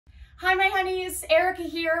Hi my honeys, Erica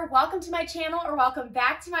here. Welcome to my channel, or welcome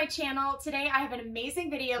back to my channel. Today I have an amazing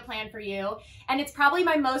video planned for you, and it's probably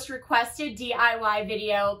my most requested DIY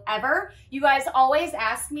video ever. You guys always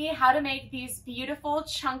ask me how to make these beautiful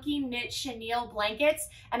chunky knit chenille blankets,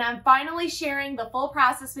 and I'm finally sharing the full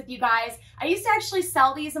process with you guys. I used to actually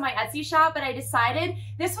sell these in my Etsy shop, but I decided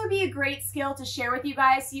this would be a great skill to share with you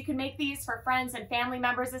guys so you can make these for friends and family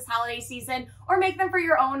members this holiday season, or make them for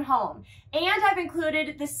your own home. And I've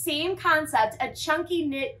included the same concept, a chunky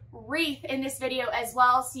knit wreath, in this video as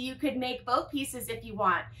well, so you could make both pieces if you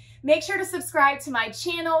want. Make sure to subscribe to my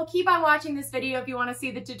channel. Keep on watching this video if you want to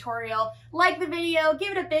see the tutorial. Like the video,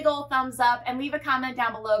 give it a big old thumbs up, and leave a comment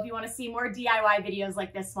down below if you want to see more DIY videos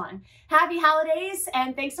like this one. Happy holidays,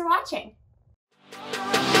 and thanks for watching.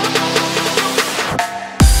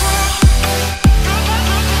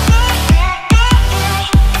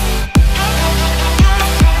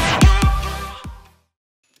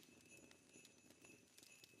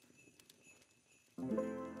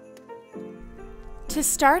 To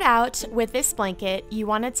start out with this blanket, you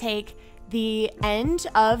want to take the end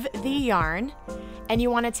of the yarn and you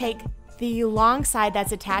want to take the long side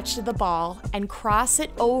that's attached to the ball and cross it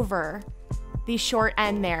over the short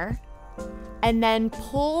end there, and then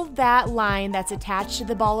pull that line that's attached to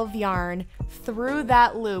the ball of yarn through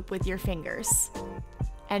that loop with your fingers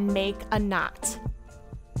and make a knot.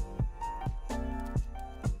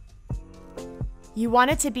 You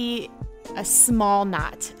want it to be a small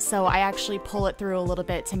knot, so I actually pull it through a little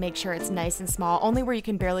bit to make sure it's nice and small, only where you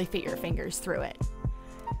can barely fit your fingers through it.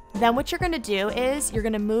 Then what you're going to do is you're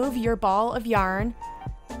going to move your ball of yarn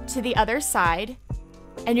to the other side,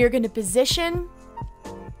 and you're going to position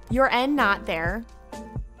your end knot there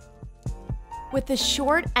with the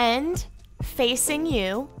short end facing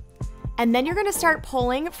you, and then you're going to start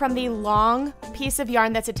pulling from the long piece of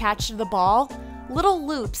yarn that's attached to the ball, little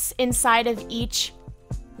loops inside of each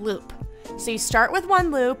loop. So you start with one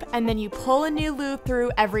loop and then you pull a new loop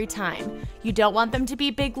through every time. You don't want them to be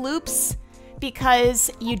big loops because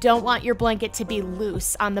you don't want your blanket to be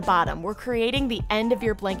loose on the bottom. We're creating the end of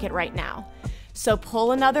your blanket right now. So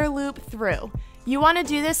pull another loop through. You want to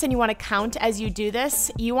do this and you want to count as you do this.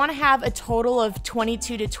 You want to have a total of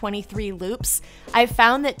 22 to 23 loops. I've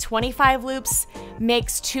found that 25 loops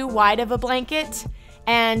makes too wide of a blanket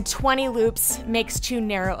and 20 loops makes too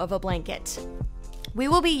narrow of a blanket. We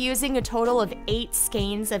will be using a total of 8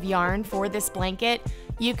 skeins of yarn for this blanket.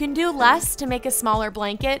 You can do less to make a smaller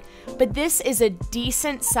blanket, but this is a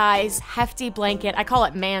decent size, hefty blanket. I call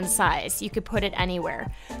it man size. You could put it anywhere.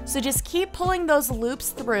 So just keep pulling those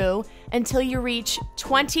loops through until you reach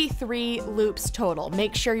 23 loops total.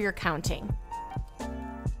 Make sure you're counting.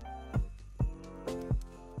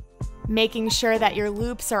 Making sure that your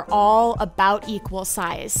loops are all about equal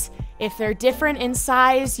size. If they're different in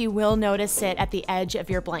size, you will notice it at the edge of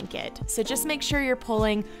your blanket. So just make sure you're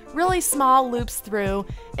pulling really small loops through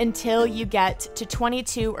until you get to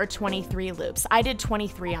 22 or 23 loops. I did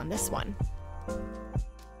 23 on this one.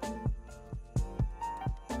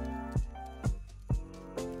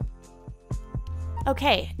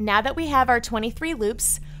 Okay, now that we have our 23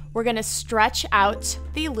 loops, we're going to stretch out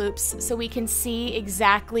the loops so we can see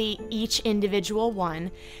exactly each individual one.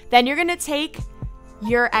 Then you're going to take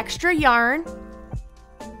your extra yarn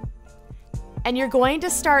and you're going to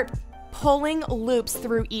start pulling loops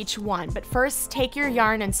through each one. But first, take your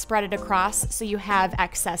yarn and spread it across so you have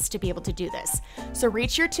excess to be able to do this. So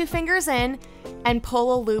reach your 2 fingers in and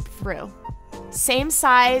pull a loop through. Same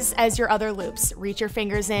size as your other loops. Reach your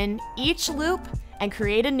fingers in each loop and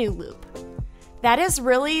create a new loop. That is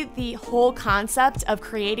really the whole concept of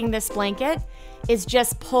creating this blanket, is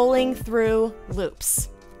just pulling through loops.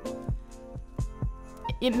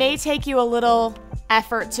 It may take you a little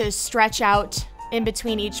effort to stretch out in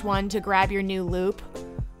between each one to grab your new loop,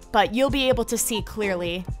 but you'll be able to see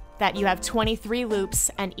clearly that you have 23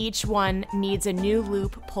 loops and each one needs a new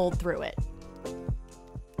loop pulled through it.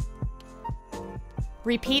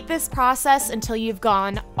 Repeat this process until you've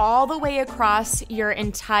gone all the way across your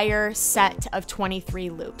entire set of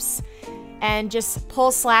 23 loops, and just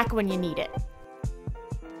pull slack when you need it.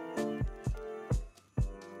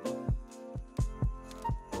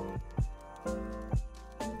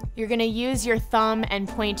 You're going to use your thumb and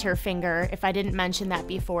pointer finger, if I didn't mention that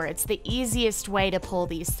before. It's the easiest way to pull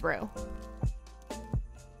these through.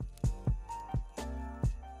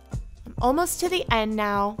 I'm almost to the end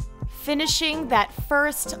now, finishing that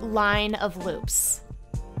first line of loops.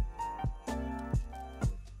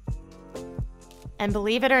 And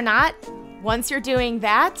believe it or not, once you're doing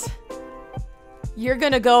that, you're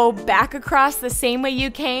going to go back across the same way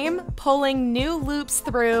you came, pulling new loops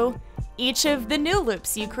through each of the new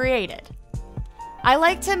loops you created. I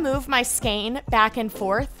like to move my skein back and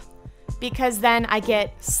forth because then I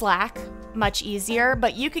get slack much easier,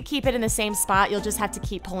 but you could keep it in the same spot. You'll just have to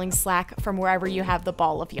keep pulling slack from wherever you have the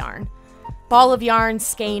ball of yarn. Ball of yarn,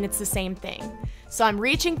 skein, it's the same thing. So I'm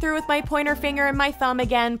reaching through with my pointer finger and my thumb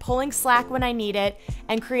again, pulling slack when I need it,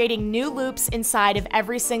 and creating new loops inside of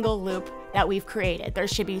every single loop that we've created. There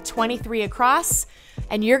should be 23 across,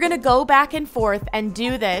 and you're gonna go back and forth and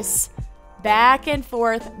do this back and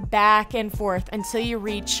forth until you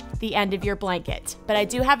reach the end of your blanket. But I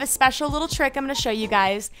do have a special little trick I'm gonna show you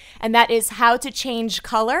guys, and that is how to change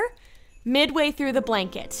color midway through the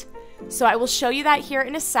blanket. So I will show you that here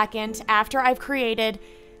in a second after I've created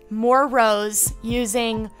more rows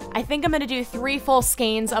using, I think I'm gonna do 3 full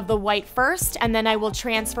skeins of the white first, and then I will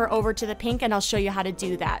transfer over to the pink and I'll show you how to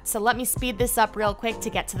do that. So let me speed this up real quick to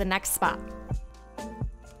get to the next spot.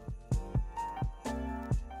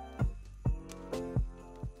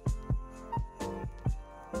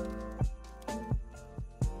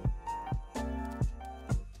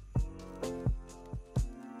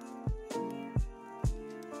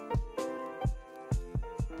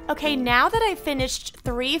 Okay, now that I've finished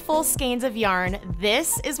 3 full skeins of yarn,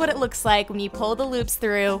 this is what it looks like when you pull the loops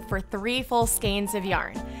through for 3 full skeins of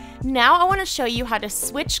yarn. Now I want to show you how to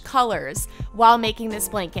switch colors while making this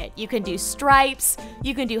blanket. You can do stripes,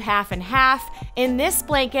 you can do half and half. In this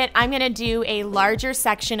blanket, I'm going to do a larger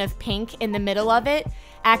section of pink in the middle of it,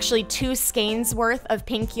 actually 2 skeins worth of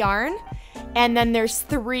pink yarn. And then there's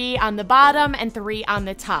 3 on the bottom and 3 on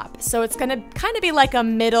the top. So it's gonna kind of be like a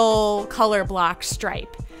middle color block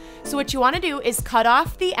stripe. So what you wanna do is cut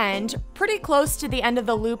off the end, pretty close to the end of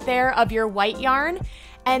the loop there of your white yarn,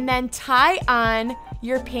 and then tie on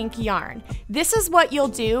your pink yarn. This is what you'll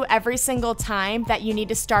do every single time that you need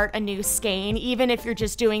to start a new skein, even if you're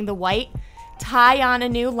just doing the white. Tie on a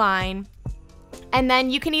new line, and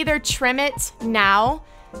then you can either trim it now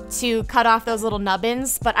to cut off those little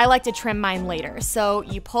nubbins, but I like to trim mine later. So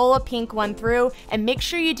you pull a pink one through and make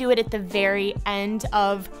sure you do it at the very end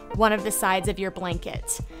of one of the sides of your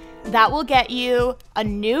blanket. That will get you a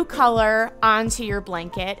new color onto your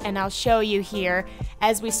blanket, and I'll show you here.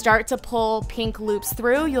 As we start to pull pink loops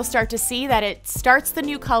through, you'll start to see that it starts the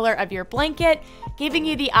new color of your blanket, giving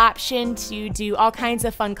you the option to do all kinds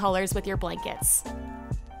of fun colors with your blankets.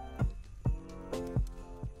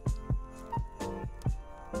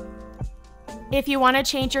 If you want to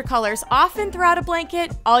change your colors often throughout a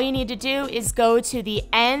blanket, all you need to do is go to the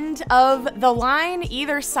end of the line,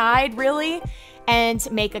 either side really, and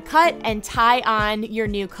make a cut and tie on your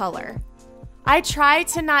new color. I try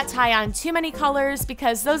to not tie on too many colors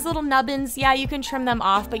because those little nubbins, yeah, you can trim them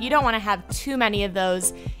off, but you don't want to have too many of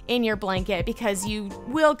those in your blanket because you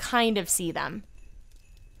will kind of see them.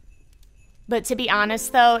 But to be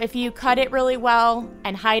honest though, if you cut it really well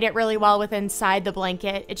and hide it really well within inside the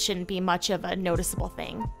blanket, it shouldn't be much of a noticeable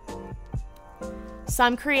thing. So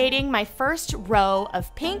I'm creating my first row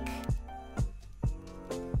of pink,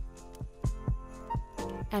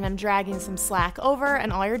 and I'm dragging some slack over,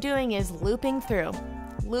 and all you're doing is looping through.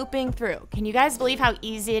 Can you guys believe how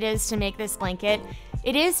easy it is to make this blanket?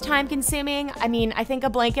 It is time consuming. I mean, I think a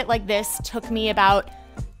blanket like this took me about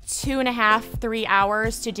 2.5, 3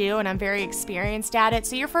 hours to do, and I'm very experienced at it.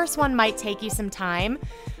 So your first one might take you some time,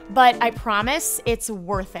 but I promise it's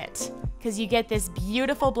worth it because you get this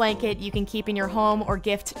beautiful blanket you can keep in your home or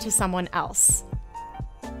gift to someone else.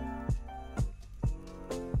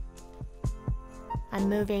 I'm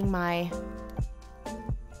moving my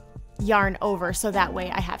yarn over so that way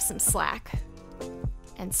I have some slack.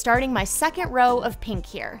 And starting my second row of pink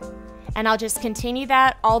here. And I'll just continue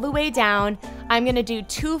that all the way down. I'm gonna do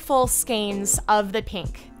 2 full skeins of the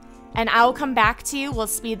pink. And I'll come back to you, we'll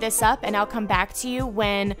speed this up, and I'll come back to you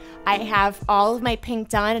when I have all of my pink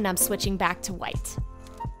done and I'm switching back to white.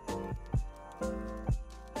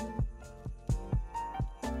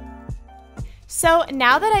 So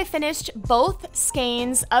now that I finished both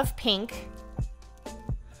skeins of pink,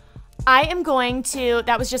 I am going to,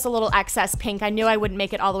 that was just a little excess pink. I knew I wouldn't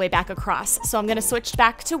make it all the way back across. So I'm gonna switch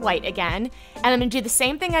back to white again. And I'm gonna do the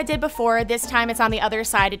same thing I did before. This time it's on the other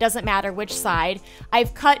side. It doesn't matter which side.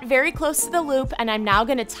 I've cut very close to the loop, and I'm now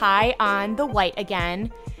gonna tie on the white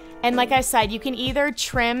again. And like I said, you can either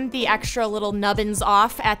trim the extra little nubbins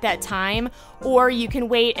off at that time, or you can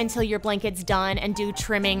wait until your blanket's done and do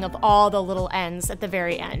trimming of all the little ends at the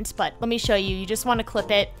very end. But let me show you. You just wanna clip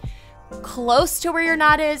it close to where your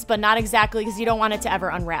knot is, but not exactly because you don't want it to ever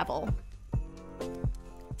unravel.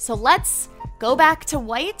 So let's Go back to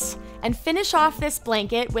white and finish off this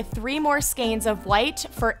blanket with 3 more skeins of white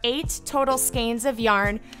for 8 total skeins of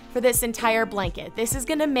yarn for this entire blanket. This is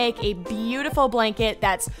gonna make a beautiful blanket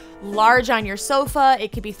that's large on your sofa.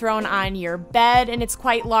 It could be thrown on your bed and it's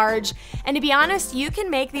quite large. And to be honest, you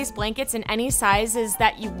can make these blankets in any sizes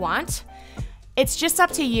that you want. It's just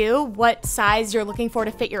up to you what size you're looking for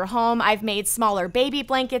to fit your home. I've made smaller baby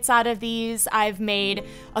blankets out of these. I've made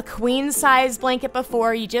a queen size blanket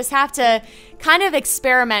before. You just have to kind of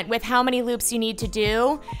experiment with how many loops you need to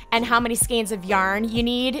do and how many skeins of yarn you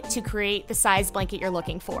need to create the size blanket you're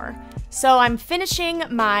looking for. So I'm finishing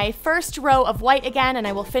my first row of white again, and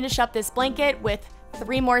I will finish up this blanket with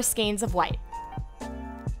 3 more skeins of white.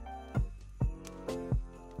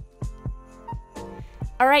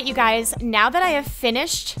 All right, you guys, now that I have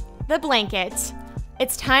finished the blanket,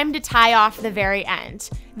 it's time to tie off the very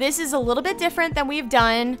end. This is a little bit different than we've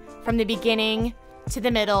done from the beginning to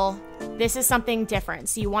the middle. This is something different.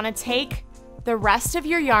 So you wanna take the rest of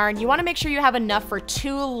your yarn, you wanna make sure you have enough for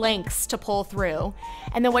 2 lengths to pull through.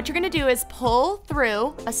 And then what you're gonna do is pull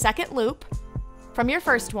through a second loop from your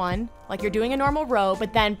first one, like you're doing a normal row,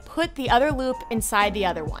 but then put the other loop inside the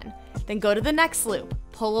other one. Then go to the next loop,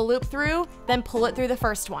 pull a loop through, then pull it through the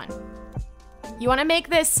first one. You wanna make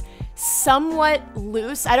this somewhat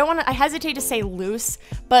loose. I hesitate to say loose,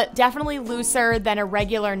 but definitely looser than a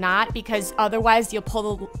regular knot, because otherwise you'll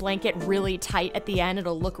pull the blanket really tight at the end.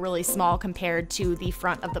 It'll look really small compared to the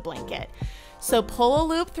front of the blanket. So pull a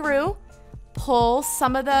loop through, pull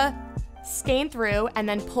some of the skein through, and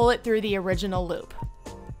then pull it through the original loop.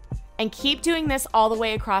 And keep doing this all the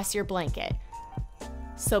way across your blanket.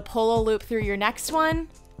 So pull a loop through your next one,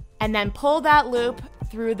 and then pull that loop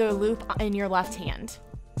through the loop in your left hand.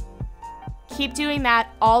 Keep doing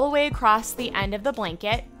that all the way across the end of the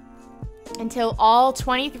blanket until all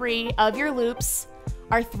 23 of your loops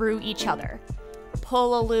are through each other.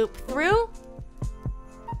 Pull a loop through,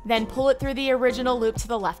 then pull it through the original loop to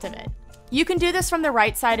the left of it. You can do this from the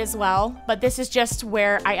right side as well, but this is just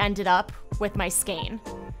where I ended up with my skein.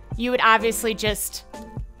 You would obviously just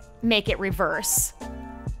make it reverse.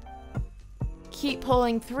 Keep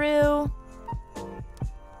pulling through,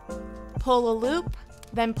 pull a loop,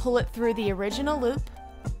 then pull it through the original loop.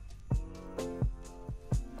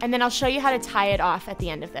 And then I'll show you how to tie it off at the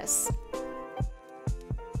end of this.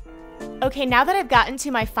 Okay, now that I've gotten to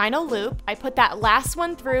my final loop, I put that last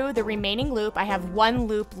one through the remaining loop. I have 1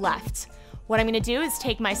 loop left. What I'm gonna do is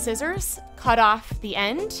take my scissors, cut off the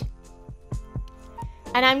end,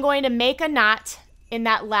 and I'm going to make a knot in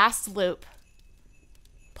that last loop.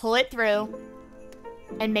 Pull it through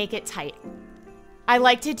and make it tight. I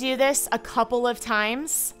like to do this a couple of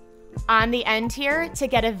times on the end here to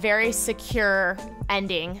get a very secure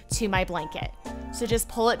ending to my blanket. So just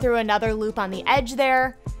pull it through another loop on the edge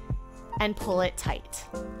there and pull it tight.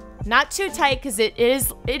 Not too tight, because it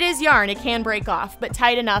is yarn, it can break off, but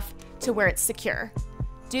tight enough to where it's secure.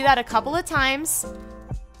 Do that a couple of times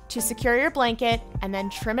to secure your blanket, and then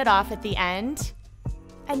trim it off at the end,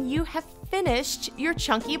 and you have finished your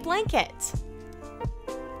chunky blanket.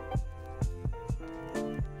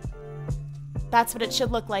 That's what it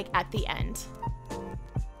should look like at the end.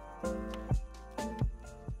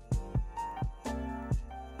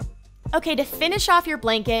 Okay, to finish off your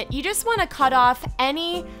blanket, you just want to cut off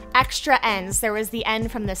any extra ends. There was the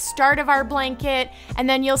end from the start of our blanket, and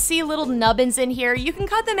then you'll see little nubbins in here. You can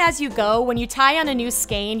cut them as you go. When you tie on a new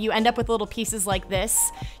skein, you end up with little pieces like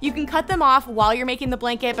this. You can cut them off while you're making the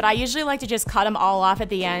blanket, but I usually like to just cut them all off at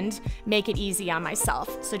the end, make it easy on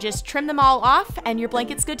myself. So just trim them all off, and your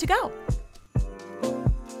blanket's good to go.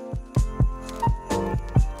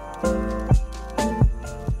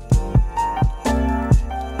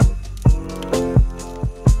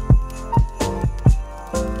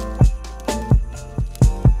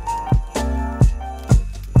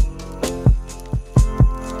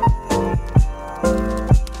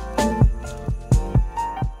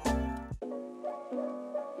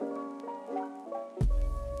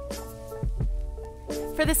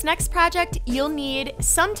 For this next project, you'll need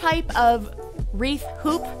some type of wreath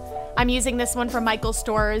hoop. I'm using this one from Michael's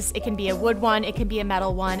Stores. It can be a wood one, it can be a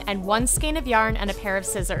metal one, and 1 skein of yarn and a pair of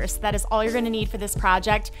scissors. That is all you're gonna need for this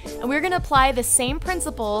project. And we're gonna apply the same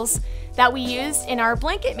principles that we used in our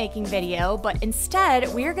blanket making video, but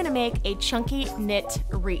instead, we're gonna make a chunky knit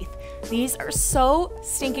wreath. These are so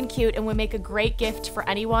stinking cute and would make a great gift for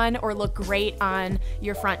anyone or look great on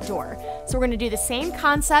your front door. So we're gonna do the same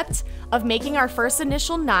concept of making our first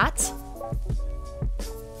initial knot.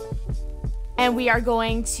 And we are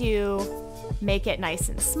going to make it nice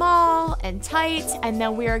and small and tight, and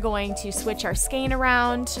then we are going to switch our skein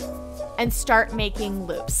around and start making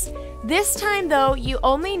loops. This time though, you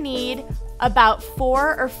only need about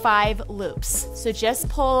 4 or 5 loops. So just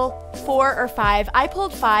pull 4 or 5. I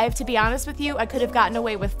pulled 5, to be honest with you. I could have gotten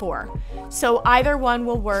away with 4. So either one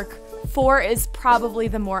will work. 4 is probably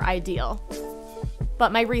the more ideal.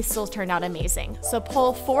 But my wreath still turned out amazing. So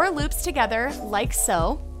pull 4 loops together like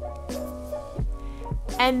so.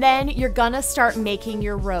 And then you're gonna start making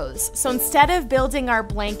your rows. So instead of building our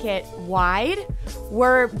blanket wide,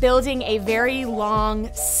 we're building a very long,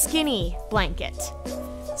 skinny blanket.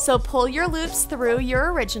 So pull your loops through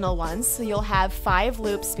your original ones. So you'll have 5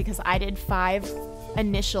 loops because I did 5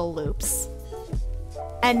 initial loops.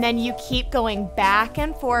 And then you keep going back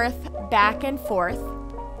and forth, back and forth.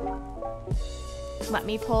 Let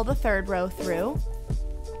me pull the 3rd row through.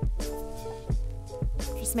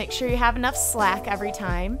 Just make sure you have enough slack every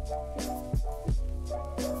time.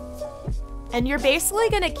 And you're basically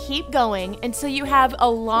gonna keep going until you have a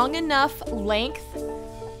long enough length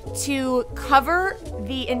to cover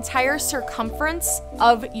the entire circumference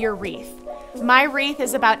of your wreath. My wreath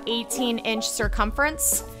is about 18-inch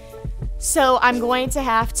circumference. So I'm going to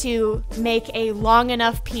have to make a long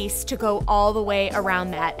enough piece to go all the way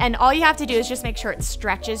around that. And all you have to do is just make sure it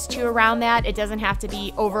stretches to around that. It doesn't have to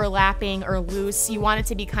be overlapping or loose. You want it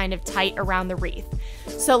to be kind of tight around the wreath.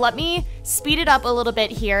 So let me speed it up a little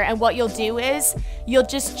bit here. And what you'll do is you'll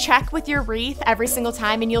just check with your wreath every single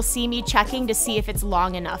time and you'll see me checking to see if it's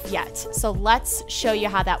long enough yet. So let's show you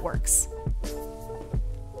how that works.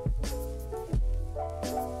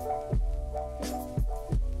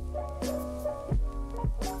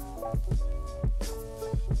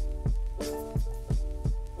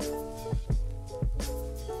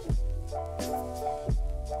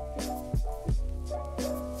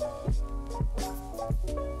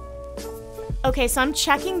 Okay, so I'm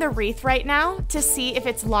checking the wreath right now to see if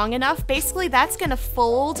it's long enough. Basically, that's gonna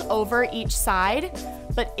fold over each side,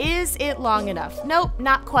 but is it long enough? Nope,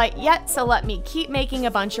 not quite yet, so let me keep making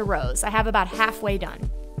a bunch of rows. I have about halfway done.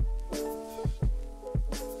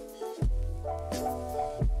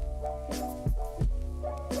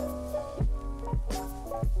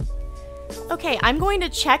 Okay, I'm going to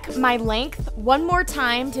check my length one more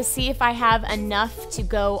time to see if I have enough to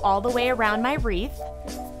go all the way around my wreath.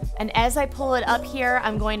 And as I pull it up here,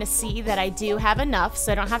 I'm going to see that I do have enough,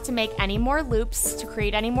 so I don't have to make any more loops to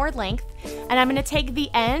create any more length. And I'm gonna take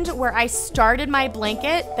the end where I started my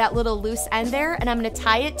blanket, that little loose end there, and I'm gonna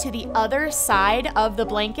tie it to the other side of the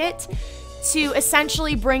blanket to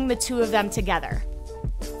essentially bring the two of them together.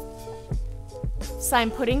 So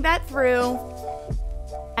I'm putting that through,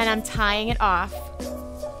 and I'm tying it off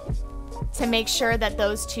to make sure that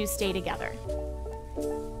those two stay together.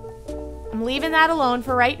 I'm leaving that alone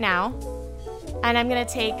for right now, and I'm gonna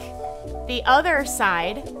take the other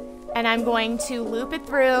side and I'm going to loop it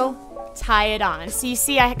through, tie it on. So you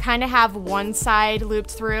see I kind of have one side looped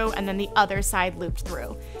through and then the other side looped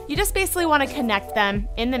through. You just basically want to connect them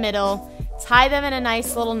in the middle, tie them in a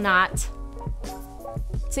nice little knot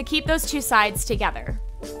to keep those two sides together.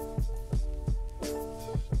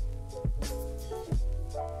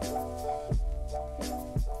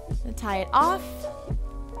 And tie it off.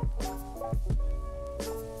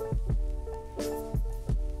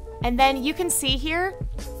 And then you can see here,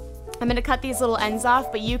 I'm gonna cut these little ends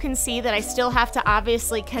off, but you can see that I still have to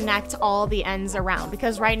obviously connect all the ends around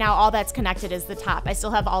because right now all that's connected is the top. I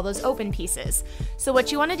still have all those open pieces. So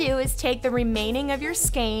what you wanna do is take the remaining of your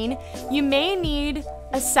skein. You may need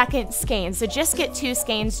a second skein, so just get 2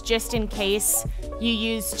 skeins just in case you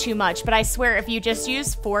use too much. But I swear if you just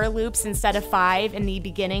use 4 loops instead of 5 in the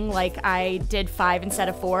beginning, like I did 5 instead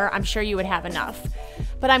of 4, I'm sure you would have enough.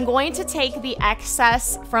 But I'm going to take the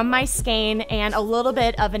excess from my skein and a little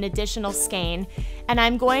bit of an additional skein, and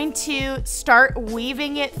I'm going to start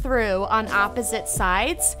weaving it through on opposite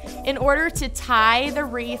sides in order to tie the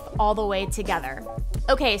wreath all the way together.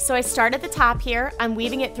 Okay, so I start at the top here. I'm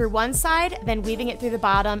weaving it through one side, then weaving it through the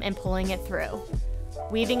bottom and pulling it through.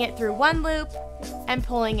 Weaving it through one loop and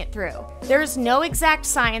pulling it through. There's no exact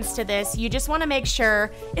science to this. You just want to make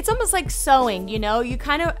sure, it's almost like sewing, you know? You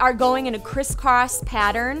kind of are going in a crisscross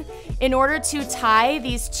pattern in order to tie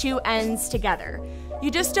these two ends together. You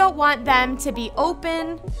just don't want them to be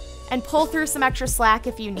open and pull through some extra slack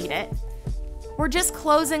if you need it. We're just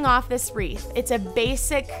closing off this wreath. It's a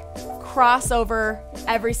basic crossover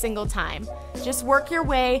every single time. Just work your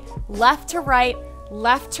way left to right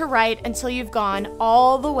until you've gone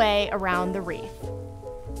all the way around the wreath.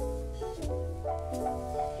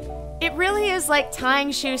 It really is like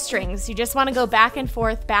tying shoestrings. You just want to go back and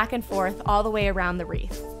forth all the way around the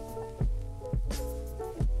wreath.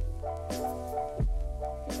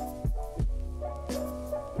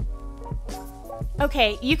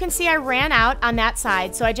 Okay, you can see I ran out on that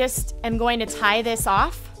side, so I just am going to tie this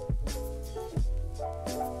off.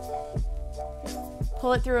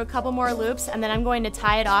 Pull it through a couple more loops, and then I'm going to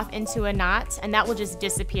tie it off into a knot, and that will just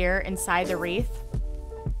disappear inside the wreath.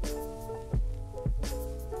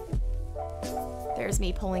 There's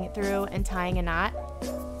me pulling it through and tying a knot.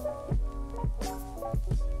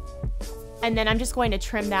 And then I'm just going to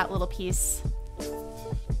trim that little piece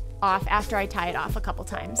off after I tie it off a couple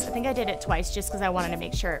times. I think I did it twice just because I wanted to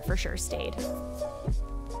make sure it for sure stayed.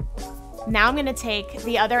 Now I'm going to take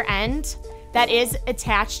the other end that is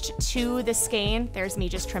attached to the skein. There's me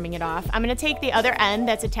just trimming it off. I'm going to take the other end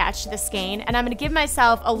that's attached to the skein, and I'm going to give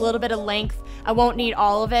myself a little bit of length. I won't need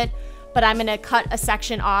all of it, but I'm going to cut a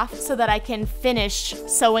section off so that I can finish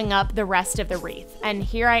sewing up the rest of the wreath. And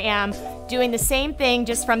here I am doing the same thing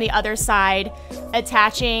just from the other side,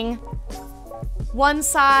 attaching one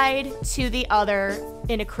side to the other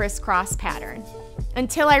in a crisscross pattern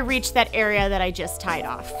until I reach that area that I just tied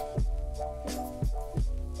off.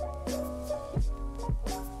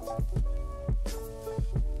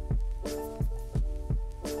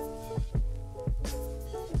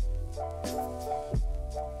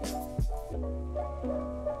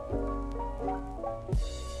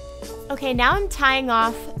 Okay, now I'm tying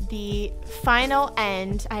off the final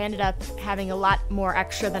end. I ended up having a lot more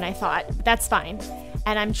extra than I thought, but that's fine.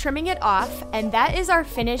 And I'm trimming it off, and that is our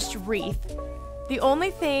finished wreath. The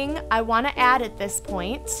only thing I want to add at this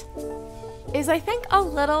point is I think a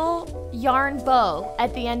little yarn bow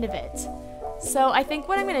at the end of it. So I think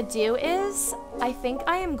what I'm going to do is I think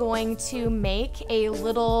I am going to make a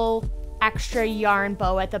little extra yarn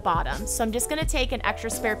bow at the bottom. So I'm just going to take an extra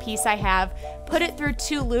spare piece I have, put it through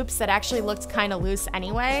 2 loops that actually looked kind of loose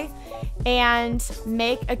anyway, and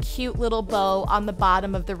make a cute little bow on the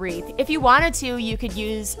bottom of the wreath. If you wanted to, you could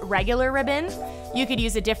use regular ribbon. You could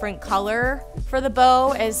use a different color for the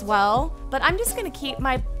bow as well, but I'm just going to keep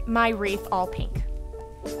my wreath all pink.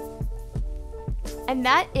 And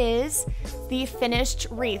that is the finished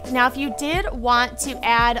wreath. Now, if you did want to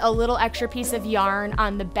add a little extra piece of yarn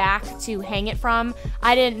on the back to hang it from,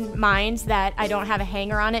 I didn't mind that I don't have a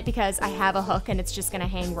hanger on it because I have a hook and it's just gonna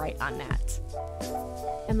hang right on that.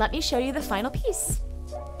 And let me show you the final piece.